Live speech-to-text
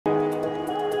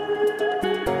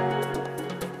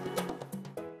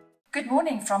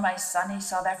morning from a sunny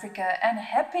South Africa and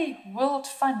happy World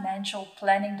Financial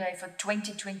Planning Day for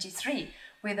 2023,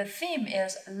 where the theme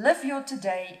is Live Your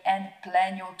Today and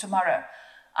Plan Your Tomorrow.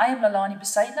 I am Lelané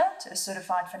Bezuidenhout, a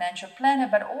certified financial planner,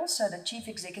 but also the Chief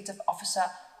Executive Officer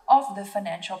of the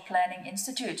Financial Planning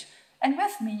Institute. And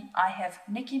with me, I have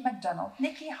Nici Macdonald.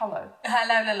 Nici, hello.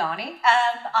 Hello, Lelané.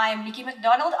 I am Nici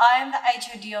Macdonald. I am the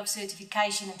HOD of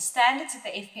Certification and Standards at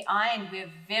the FPI, and we're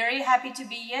very happy to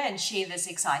be here and share this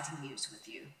exciting news with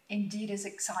you. Indeed, it's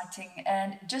exciting.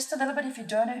 And just a little bit, if you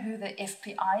don't know who the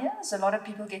FPI is, a lot of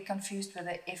people get confused with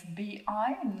the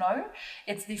FBI. No,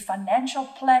 it's the Financial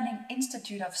Planning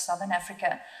Institute of Southern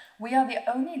Africa. We are the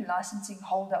only licensing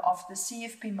holder of the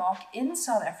CFP mark in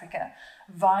South Africa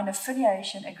via an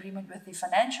affiliation agreement with the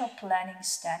Financial Planning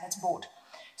Standards Board.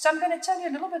 So I'm going to tell you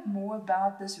a little bit more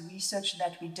about this research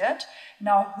that we did.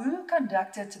 Now, who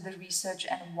conducted the research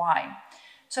and why?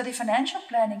 So the Financial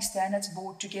Planning Standards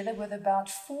Board, together with about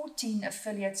 14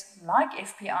 affiliates like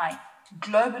FPI,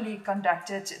 globally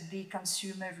conducted the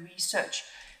consumer research.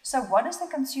 So what is the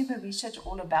consumer research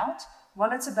all about?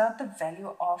 Well, it's about the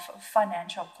value of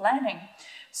financial planning.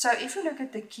 So if you look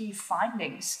at the key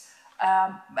findings,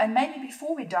 and maybe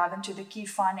before we dive into the key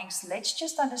findings, let's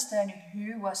just understand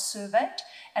who was surveyed.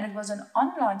 And it was an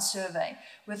online survey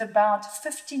with about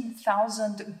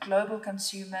 15,000 global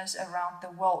consumers around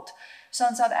the world. So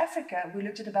in South Africa, we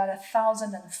looked at about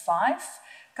 1,005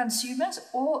 consumers,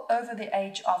 all over the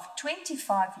age of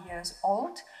 25 years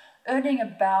old, earning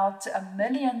about R1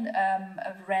 million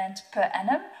per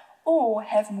annum, or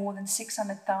have more than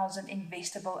 600,000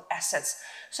 investable assets.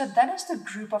 So that is the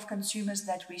group of consumers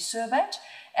that we surveyed,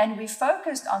 and we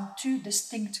focused on two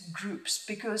distinct groups,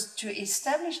 because to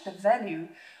establish the value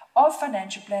of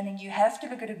financial planning, you have to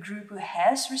look at a group who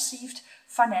has received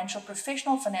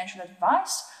professional financial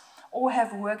advice or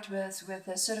have worked with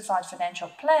a certified financial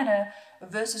planner,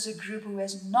 versus a group who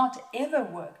has not ever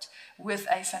worked with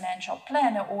a financial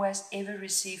planner or has ever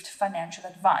received financial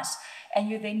advice. And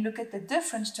you then look at the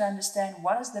difference to understand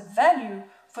what is the value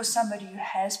for somebody who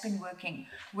has been working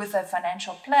with a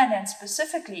financial planner, and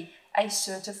specifically a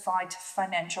certified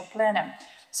financial planner.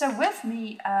 So with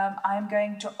me, I'm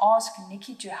going to ask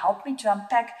Nici to help me to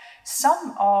unpack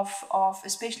some of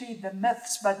especially the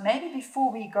myths. But maybe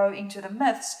before we go into the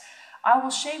myths, I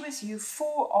will share with you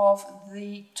 4 of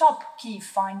the top key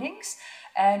findings,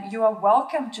 and you are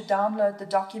welcome to download the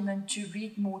document to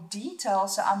read more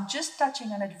details. So I'm just touching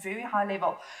on it very high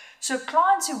level. So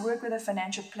clients who work with a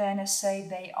financial planner say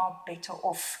they are better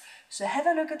off. So have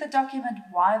a look at the document,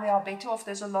 why they are better off.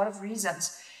 There's a lot of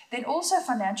reasons. Then also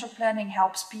financial planning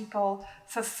helps people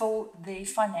fulfill their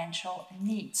financial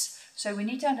needs. So we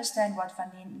need to understand what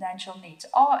financial needs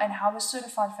are and how a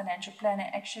certified financial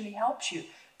planner actually helps you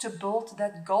to build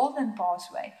that golden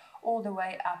pathway all the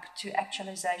way up to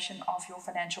actualization of your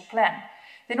financial plan.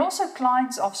 Then also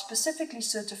clients of specifically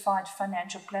certified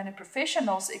financial planner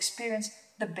professionals experience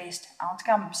the best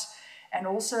outcomes. And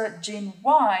also Gen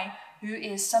Y, who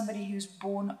is somebody who's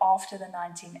born after the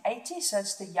 1980s, so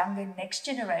it's the younger next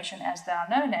generation as they are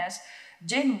known as,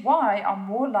 Gen Y are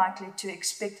more likely to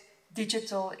expect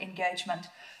digital engagement.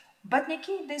 But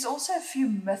Nici, there's also a few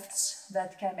myths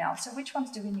that came out. So which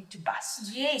ones do we need to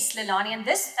bust? Yes, Lelané, and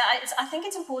this, I think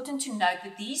it's important to note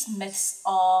that these myths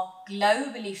are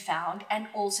globally found and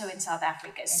also in South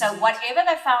Africa. Indeed. So whatever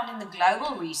they found in the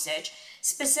global research,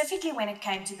 specifically when it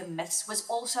came to the myths, was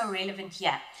also relevant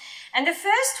here. And the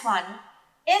first one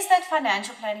is that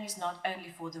financial planning is not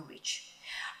only for the rich.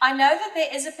 I know that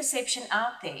there is a perception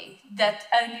out there that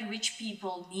only rich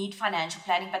people need financial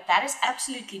planning, but that is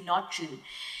absolutely not true.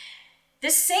 The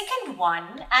second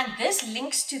one, and this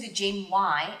links to the Gen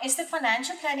Y, is that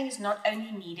financial planning is not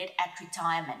only needed at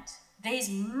retirement. There is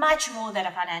much more that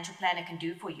a financial planner can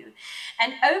do for you.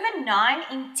 And over 9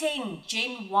 in 10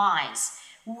 Gen Ys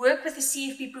who work with a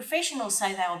CFP professional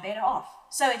say they are better off.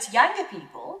 So it's younger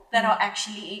people that are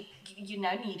actually,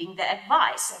 needing the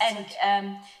advice.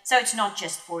 And so it's not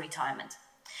just for retirement.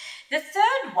 The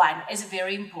third one is a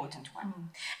very important one,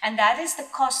 and that is the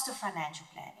cost of financial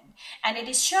planning. And it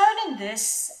is shown in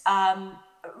this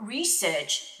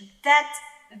research that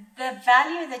the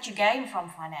value that you gain from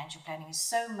financial planning is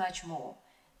so much more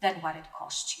than what it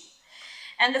costs you.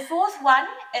 And the fourth one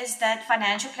is that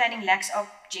financial planning lacks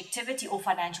objectivity, or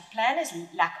financial planners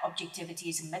lack objectivity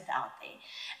is a myth out there.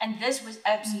 And this was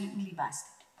absolutely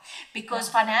busted, because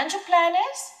financial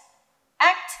planners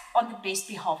act on the best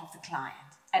behalf of the client.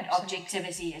 And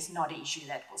objectivity is not an issue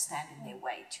that will stand in their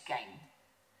way to gain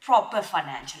proper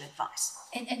financial advice.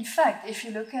 In fact, if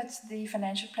you look at the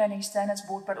Financial Planning Standards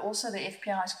Board, but also the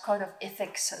FPI's Code of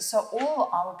Ethics, so all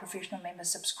our professional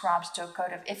members subscribe to a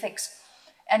Code of Ethics.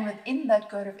 And within that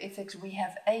Code of Ethics, we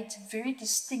have 8 very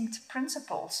distinct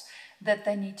principles that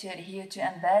they need to adhere to,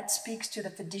 and that speaks to the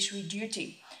fiduciary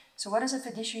duty. So what is a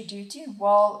fiduciary duty?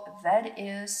 Well, that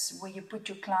is where you put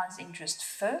your client's interest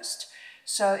first.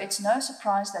 So it's no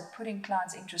surprise that putting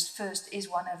client's interest first is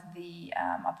one of the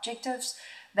objectives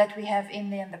that we have in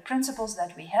there and the principles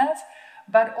that we have.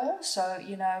 But also,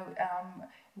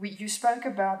 you spoke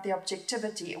about the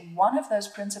objectivity. One of those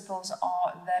principles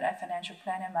are that a financial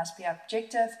planner must be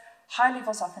objective, high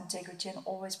levels of integrity, and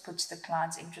always puts the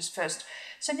client's interest first.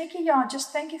 So Nici,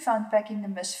 just thank you for unpacking the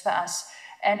myths for us.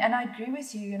 And I agree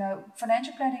with you,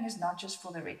 financial planning is not just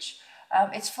for the rich.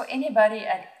 It's for anybody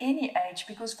at any age,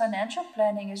 because financial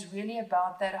planning is really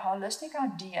about that holistic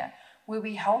idea where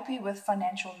we help you with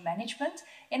financial management.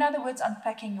 In other words,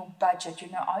 unpacking your budget.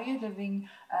 Are you living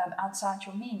outside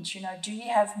your means? Do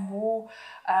you have more,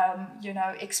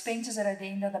 expenses at the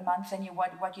end of the month than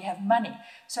what you have money?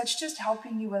 So it's just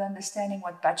helping you with understanding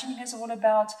what budgeting is all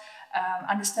about,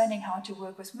 understanding how to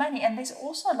work with money. And there's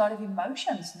also a lot of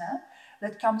emotions now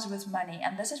that comes with money.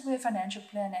 And this is where a financial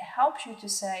planner helps you to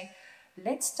say,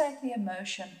 let's take the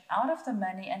emotion out of the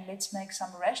money and let's make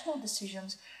some rational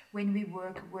decisions when we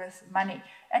work with money.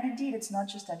 And indeed, it's not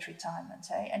just at retirement.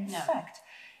 In fact,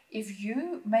 if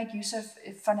you make use of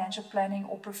financial planning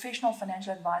or professional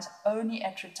financial advice only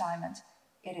at retirement,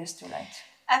 it is too late.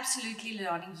 Absolutely,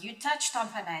 Lelané. You touched on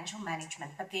financial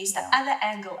management, but there's the other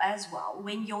angle as well.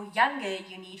 When you're younger,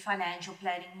 you need financial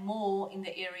planning more in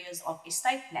the areas of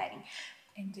estate planning.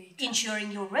 Indeed.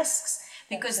 Ensuring your risks,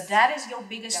 because that is your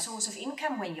biggest source of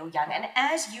income when you're young. And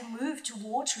as you move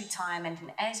towards retirement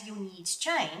and as your needs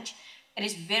change, it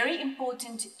is very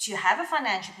important to have a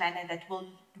financial planner that will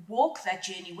walk that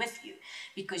journey with you,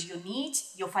 because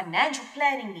your financial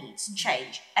planning needs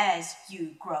change as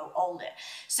you grow older.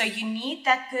 So you need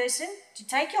that person to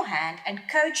take your hand and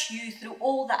coach you through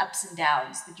all the ups and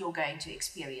downs that you're going to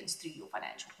experience through your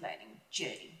financial planning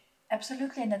journey.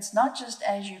 Absolutely, and it's not just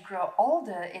as you grow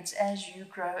older, it's as you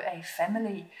grow a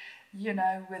family,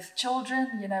 with children,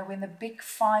 when the big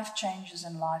 5 changes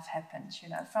in life happens,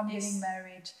 from getting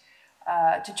married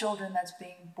to children that's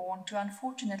being born to,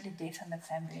 unfortunately, death in the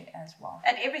family as well.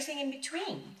 And everything in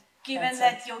between, given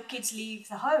that your kids leave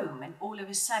the home and all of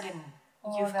a sudden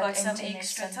you've got some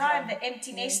extra time, the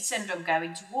empty nest syndrome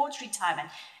going towards retirement.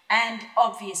 And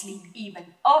obviously, even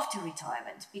after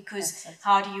retirement, because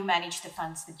how do you manage the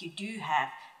funds that you do have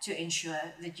to ensure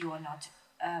that you are not,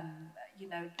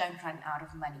 don't run out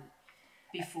of money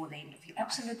before the end of your life?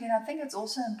 Absolutely. And I think it's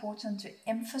also important to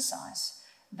emphasize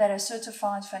that a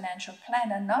certified financial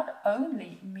planner not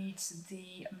only meets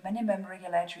the minimum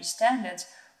regulatory standards,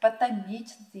 but they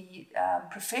meet the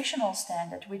professional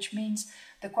standard, which means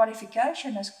the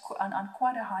qualification is on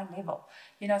quite a high level.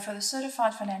 For the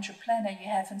certified financial planner you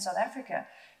have in South Africa,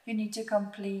 you need to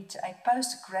complete a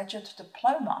postgraduate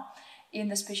diploma in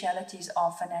the specialities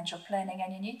of financial planning,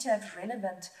 and you need to have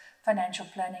relevant financial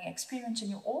planning experience,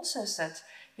 and you also sit,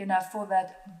 for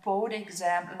that board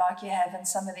exam like you have in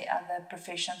some of the other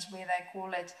professions where they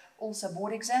call it also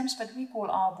board exams, but we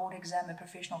call our board exam a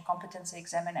professional competency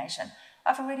examination.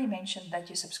 I've already mentioned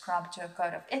that you subscribe to a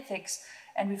code of ethics,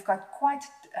 and we've got quite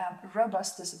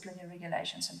robust disciplinary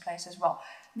regulations in place as well.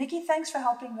 Nici, thanks for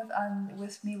helping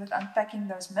with me with unpacking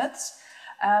those myths.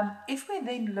 If we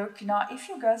then look now, if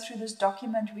you go through this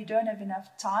document, we don't have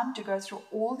enough time to go through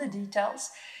all the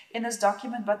details in this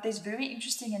document, but there's very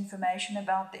interesting information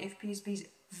about the FPSB's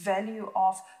value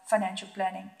of financial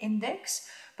planning index,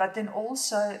 but then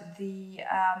also the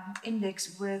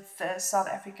index with South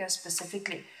Africa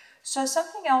specifically. So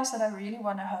something else that I really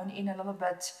want to hone in a little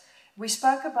bit, we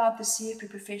spoke about the CFP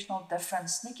Professional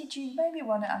difference. Nici, do you maybe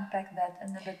want to unpack that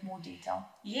in a bit more detail?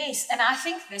 Yes, and I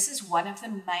think this is one of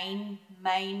the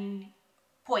main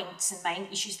points and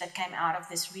main issues that came out of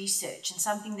this research, and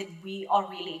something that we are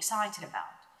really excited about.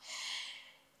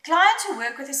 Clients who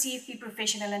work with a CFP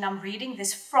professional, and I'm reading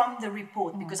this from the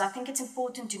report because I think it's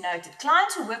important to note that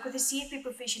clients who work with a CFP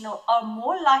professional are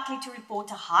more likely to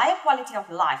report a higher quality of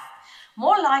life,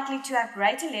 more likely to have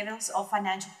greater levels of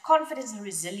financial confidence and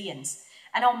resilience,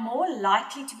 and are more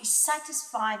likely to be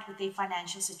satisfied with their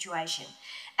financial situation.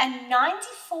 And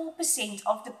 94%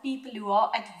 of the people who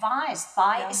are advised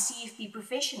by a CFP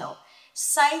professional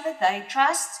say that they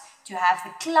trust to have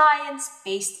the client's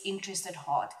best interest at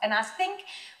heart. And I think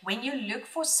when you look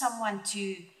for someone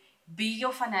to be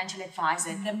your financial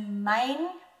advisor, the main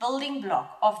building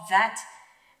block of that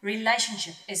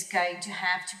relationship is going to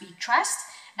have to be trust.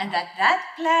 and that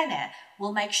planner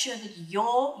will make sure that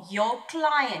your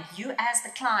client, you as the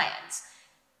client,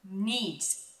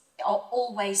 needs are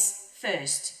always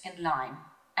first in line.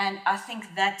 And I think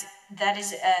that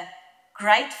is a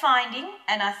great finding,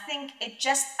 and I think it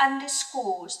just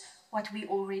underscores what we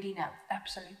already know.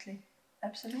 Absolutely.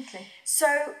 Absolutely. So,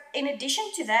 in addition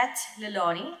to that,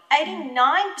 Lelané,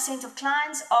 89% of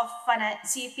clients of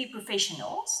CFP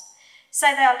professionals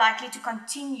say they are likely to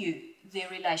continue their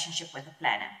relationship with a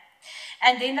planner.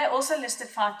 And then they also listed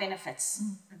 5 benefits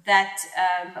that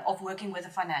of working with a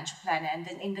financial planner, and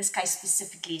then in this case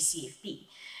specifically a CFP.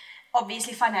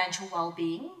 Obviously, financial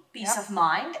well-being, peace of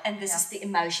mind, and this is the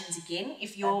emotions again.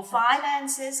 If your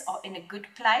finances are in a good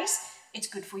place, it's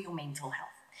good for your mental health.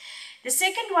 The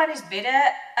second one is better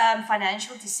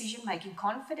financial decision-making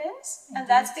confidence, and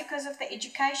that's because of the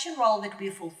education role that we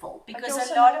fulfill. Because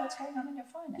a lot of what's going on in your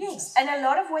finances. Yes, and a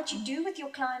lot of what you do with your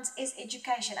clients is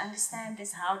education. Understand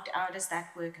this, how does that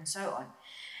work, and so on.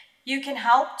 You can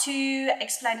help to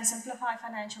explain and simplify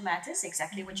financial matters,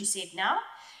 exactly what you said now.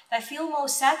 They feel more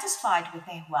satisfied with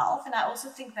their wealth, and I also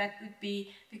think that would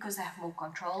be because they have more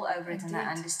control over it and they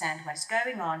understand what's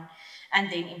going on,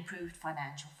 and then improved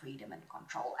financial freedom and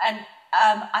control. And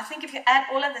I think if you add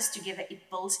all of this together, it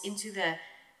builds into the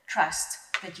trust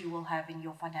that you will have in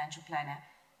your financial planner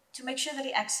to make sure that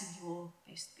he acts in your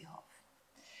best behalf.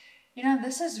 You know,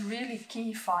 this is really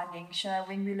key findings,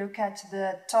 when we look at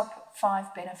the top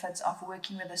 5 benefits of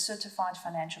working with a certified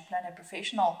financial planner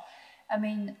professional. I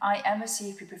mean, I am a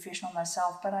CFP professional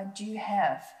myself, but I do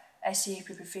have a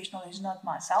CFP professional who's not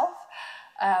myself.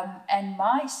 And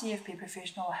my CFP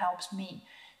professional helps me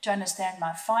to understand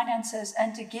my finances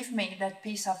and to give me that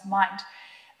peace of mind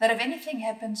that if anything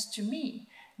happens to me,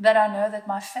 that I know that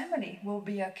my family will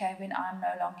be okay when I'm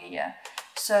no longer here.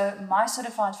 So my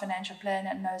certified financial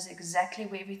planner knows exactly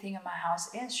where everything in my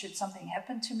house is should something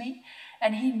happen to me.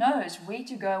 And he knows where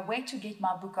to go, where to get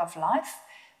my book of life.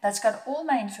 That's got all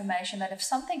my information, that if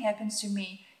something happens to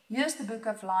me, here's the book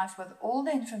of life with all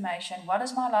the information. What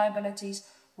is my liabilities?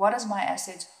 What is my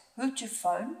assets? Who to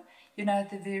phone? You know,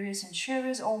 the various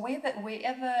insurers or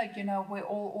wherever, you know, where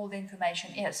all the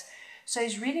information is. So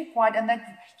it's really quite, and that,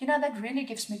 you know, that really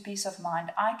gives me peace of mind.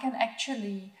 I can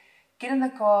actually get in the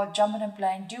car, jump on a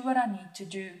plane, do what I need to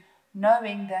do,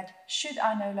 knowing that should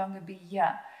I no longer be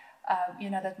here, you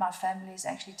know, that my family is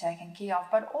actually taken care of.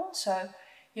 But also,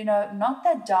 you know, not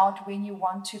that doubt when you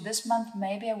want to, this month,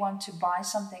 maybe I want to buy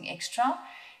something extra.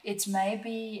 It's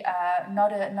maybe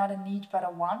not a need, but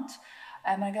a want.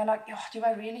 And I go like, oh, do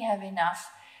I really have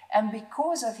enough? And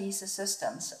because of his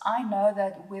assistance, I know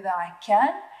that whether I can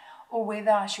or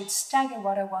whether I should stagger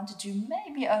what I want to do,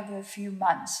 maybe over a few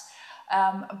months.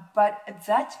 But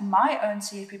that my own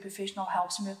CFP professional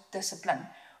helps me with discipline,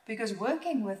 because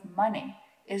working with money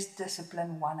is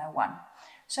discipline 101.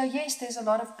 So yes, there's a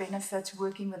lot of benefits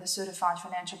working with a certified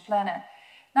financial planner.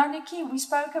 Now, Nici, we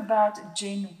spoke about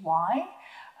Gen Y.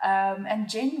 And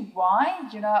Gen Y,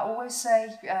 you know, I always say,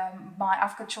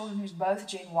 I've got children who's both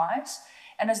Gen Ys.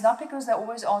 And it's not because they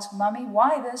always ask, Mummy,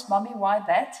 why this? Mummy, why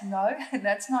that? No,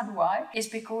 that's not why. It's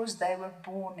because they were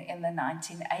born in the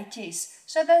 1980s.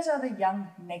 So those are the young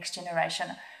next generation.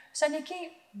 So Nici,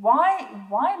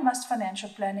 why must financial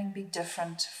planning be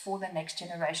different for the next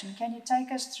generation? Can you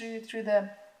take us through the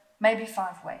maybe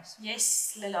 5 ways?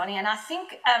 Yes, Lelané. And I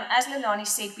think, as Lelané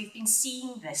said, we've been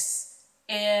seeing this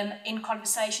in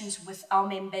conversations with our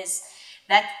members,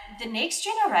 that the next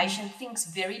generation thinks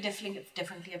very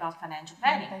differently about financial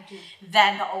planning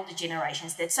than the older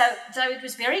generations did. So it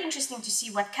was very interesting to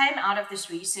see what came out of this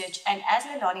research. And as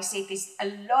Lelané said, there's a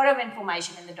lot of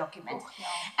information in the document.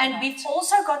 And we've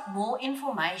also got more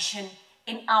information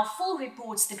in our full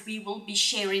reports that we will be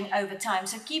sharing over time.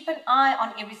 So keep an eye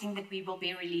on everything that we will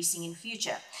be releasing in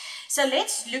future. So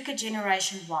let's look at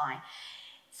Generation Y.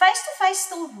 Face-to-face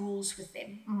still rules with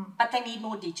them, but they need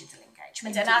more digital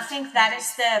engagement. And I think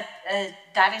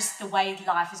that is the way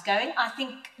life is going. I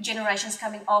think generations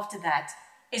coming after that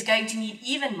is going to need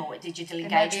even more digital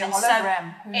engagement.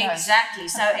 Hologram. Exactly.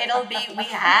 So it'll be, we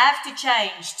have to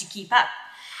change to keep up.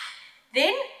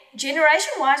 Then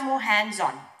Generation Y is more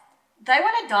hands-on. They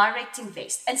want to direct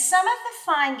invest. And some of the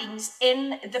findings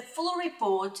in the full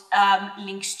report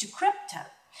links to crypto.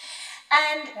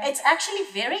 And it's actually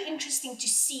very interesting to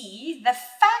see the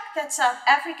fact that South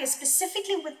Africa,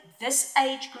 specifically with this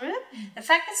age group, the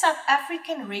fact that South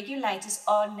African regulators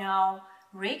are now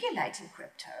regulating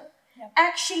crypto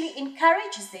actually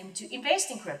encourages them to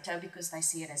invest in crypto, because they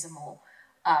see it as a more,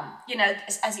 you know,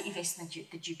 as an investment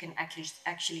that you can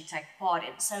actually take part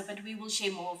in. So, but we will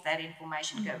share more of that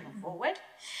information going forward.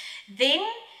 Then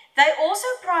They also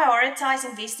prioritize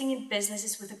investing in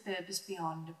businesses with a purpose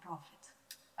beyond the profit.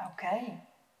 Okay.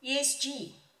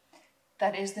 ESG.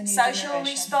 That is the new Social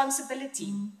generation.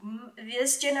 responsibility.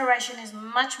 This generation is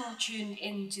much more tuned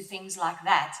into things like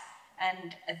that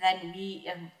and than we,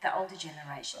 the older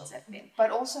generations have been. But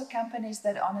also companies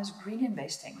that honors green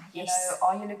investing. Yes. You know,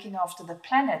 are you looking after the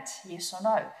planet? Yes or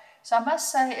no? So I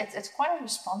must say it's quite a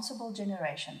responsible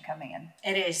generation coming in.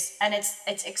 It is, and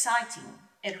it's exciting.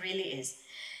 It really is.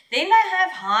 Then they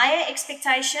have higher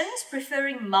expectations,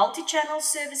 preferring multi-channel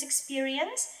service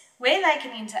experience, where they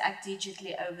can interact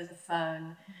digitally over the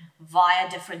phone via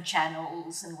different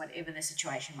channels and whatever the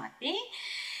situation might be.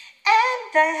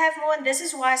 And they have more, and this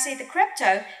is why I say the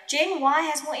crypto, Gen Y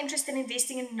has more interest in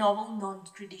investing in novel,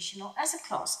 non-traditional asset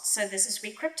classes. So this is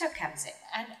where crypto comes in.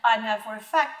 And I know for a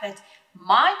fact that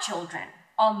my children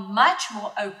are much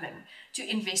more open to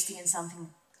investing in something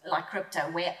like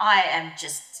crypto, where I am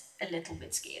just a little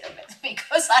bit scared of it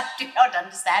because I do not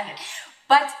understand it.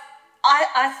 But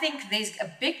I think there's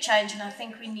a big change, and I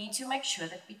think we need to make sure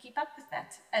that we keep up with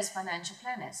that as financial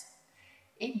planners.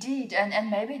 Indeed, and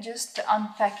maybe just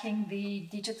unpacking the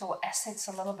digital assets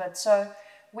a little bit. So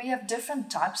we have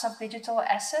different types of digital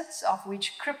assets, of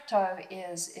which crypto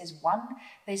is one.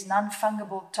 There's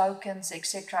non-fungible tokens,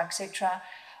 etc., etc.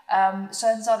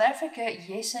 So in South Africa,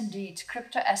 yes, indeed,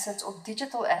 crypto assets or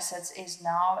digital assets is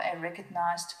now a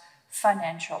recognized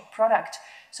financial product.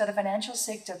 So the Financial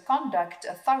Sector Conduct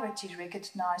Authority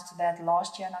recognized that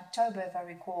last year in October, if I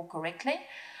recall correctly.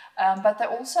 But they're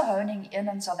also honing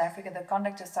in South Africa, the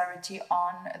Conduct Authority,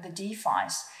 on the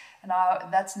DeFi's. Now,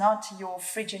 that's not your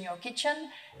fridge in your kitchen.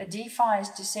 A DeFi is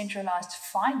decentralized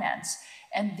finance,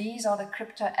 and these are the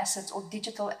crypto assets or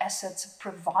digital assets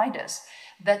providers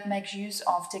that make use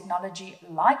of technology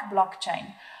like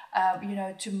blockchain,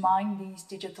 to mine these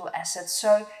digital assets.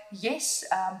 So yes,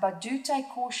 but do take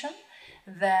caution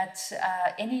that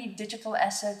any digital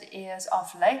asset is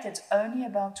of late, it's only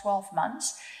about 12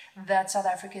 months that South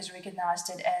Africa has recognized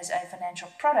it as a financial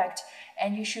product,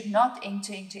 and you should not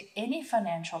enter into any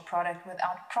financial product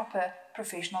without proper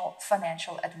professional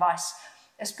financial advice,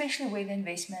 especially where the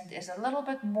investment is a little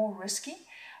bit more risky,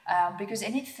 because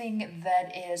anything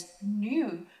that is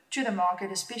new to the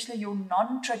market, especially your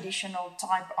non-traditional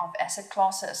type of asset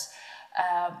classes,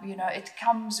 it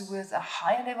comes with a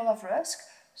higher level of risk.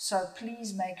 So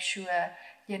please make sure,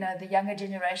 the younger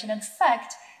generation. In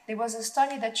fact, there was a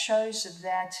study that shows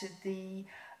that the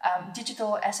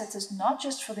digital assets is not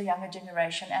just for the younger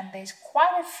generation, and there's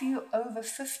quite a few over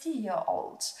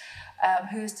 50-year-olds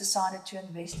who has decided to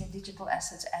invest in digital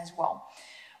assets as well.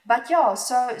 But yeah,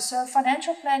 so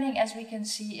financial planning, as we can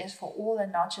see, is for all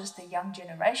and not just the young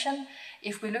generation.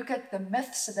 If we look at the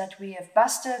myths that we have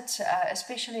busted,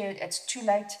 especially it's too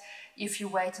late if you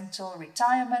wait until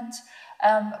retirement.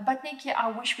 But Nikki, I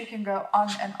wish we can go on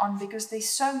and on, because there's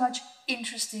so much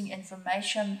interesting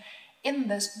information in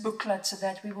this booklet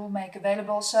that we will make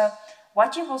available. So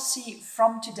what you will see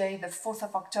from today, the 4th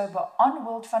of October, on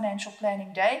World Financial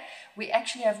Planning Day, we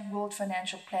actually have World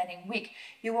Financial Planning Week.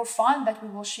 You will find that we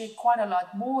will share quite a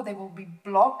lot more. There will be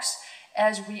blogs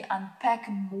as we unpack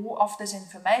more of this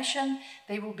information.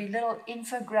 There will be little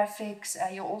infographics.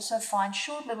 You'll also find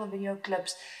short little video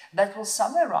clips that will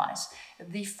summarize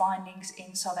the findings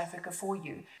in South Africa for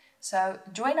you. So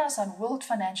join us on World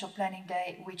Financial Planning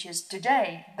Day, which is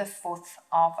today, the 4th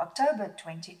of October,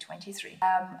 2023.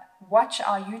 Watch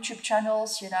our YouTube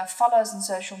channels, follow us on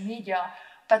social media,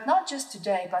 but not just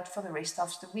today, but for the rest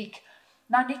of the week.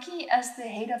 Now, Nikki, as the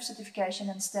head of certification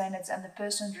and standards and the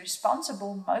person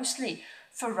responsible mostly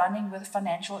for running with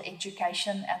financial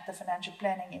education at the Financial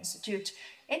Planning Institute,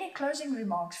 any closing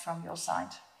remarks from your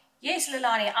side? Yes,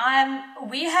 Lelané,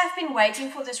 we have been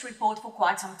waiting for this report for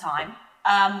quite some time.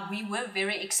 We were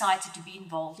very excited to be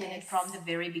involved in it from the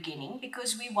very beginning,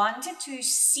 because we wanted to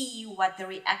see what the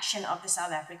reaction of the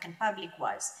South African public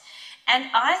was. And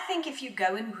I think if you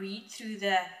go and read through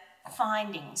the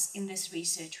findings in this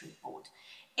research report,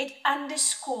 it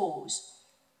underscores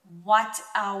what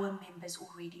our members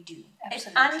already do.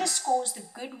 Absolutely. It underscores the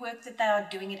good work that they are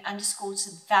doing. It underscores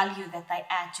the value that they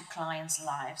add to clients'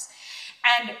 lives.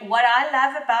 And what I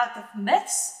love about the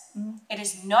myths, it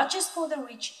is not just for the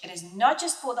rich, it is not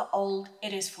just for the old,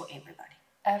 it is for everybody.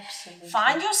 Absolutely.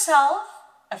 Find yourself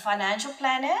a financial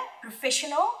planner,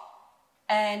 professional,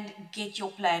 and get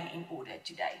your plan in order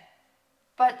today.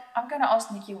 But I'm going to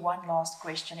ask Nikki one last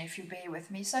question, if you bear with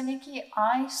me. So Nikki,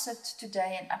 I sit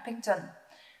today in Uppington.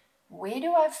 Where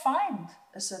do I find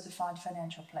a certified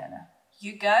financial planner?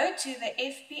 You go to the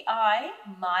FPI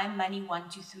My Money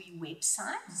 123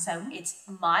 website. So it's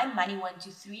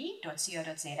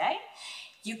mymoney123.co.za.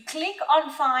 You click on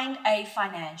Find a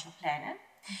Financial Planner.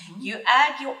 You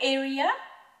add your area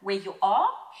where you are,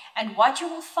 and what you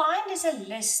will find is a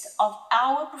list of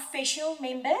our professional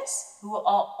members who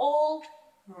are all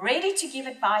ready to give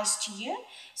advice to you,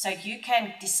 so you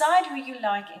can decide who you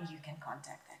like and you can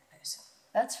contact that person.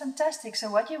 That's fantastic. So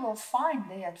what you will find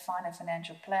there at Find a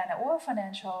Financial Planner or a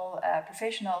financial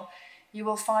professional, you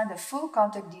will find the full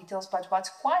contact details, but what's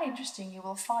quite interesting, you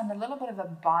will find a little bit of a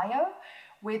bio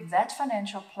where that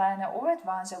financial planner or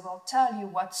advisor will tell you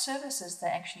what services they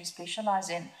actually specialize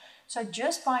in. So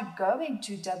just by going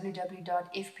to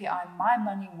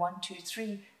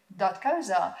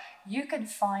www.fpimymoney123.co.za, you can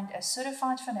find a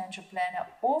certified financial planner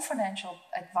or financial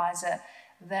advisor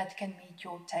that can meet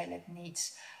your tailored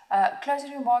needs.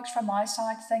 Closing remarks from my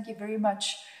side. Thank you very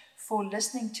much for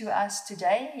listening to us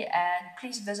today, and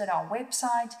please visit our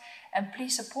website and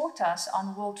please support us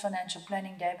on World Financial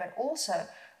Planning Day, but also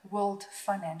World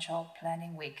Financial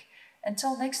Planning Week.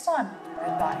 Until next time,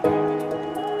 goodbye.